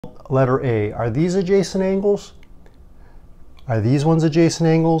Letter A, are these adjacent angles? Are these ones adjacent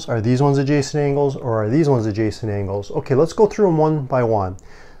angles? Are these ones adjacent angles? Or are these ones adjacent angles? Okay, let's go through them one by one.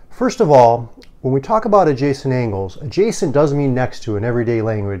 First of all, when we talk about adjacent angles, adjacent does mean next to in everyday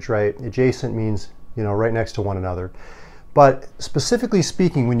language, right? Adjacent means, you know, right next to one another. But specifically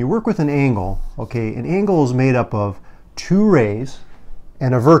speaking, when you work with an angle, okay, an angle is made up of two rays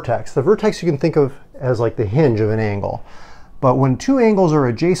and a vertex. The vertex you can think of as like the hinge of an angle. But when two angles are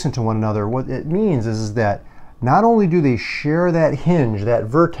adjacent to one another, what it means is that not only do they share that hinge, that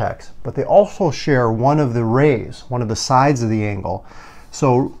vertex, but they also share one of the rays, one of the sides of the angle.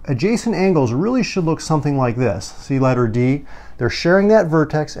 So adjacent angles really should look something like this. See letter D? They're sharing that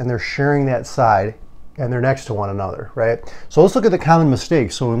vertex and they're sharing that side, and they're next to one another, right? So let's look at the common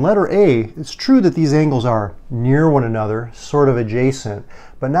mistakes. So in letter A, it's true that these angles are near one another, sort of adjacent,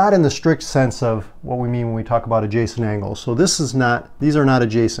 but not in the strict sense of what we mean when we talk about adjacent angles. So these are not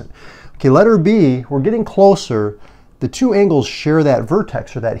adjacent. Okay, letter B, we're getting closer. The two angles share that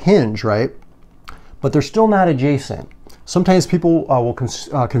vertex or that hinge, right? But they're still not adjacent. Sometimes people will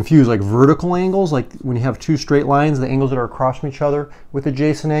confuse like vertical angles, like when you have two straight lines, the angles that are across from each other, with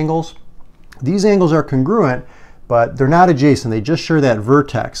adjacent angles. These angles are congruent, but they're not adjacent. They just share that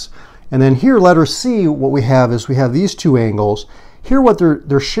vertex. And then here, letter C, what we have is we have these two angles. Here, what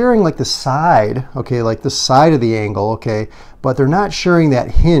they're sharing like the side, okay, like the side of the angle, okay, but they're not sharing that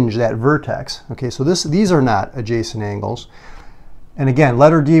hinge, that vertex. Okay, so these are not adjacent angles. And again,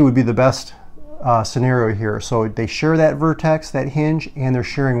 letter D would be the best scenario here. So they share that vertex, that hinge, and they're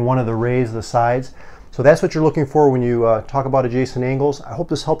sharing one of the rays, the sides. So that's what you're looking for when you talk about adjacent angles. I hope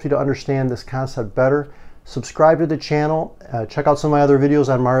this helped you to understand this concept better. Subscribe to the channel. Check out some of my other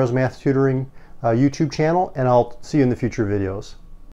videos on Mario's Math Tutoring YouTube channel, and I'll see you in the future videos.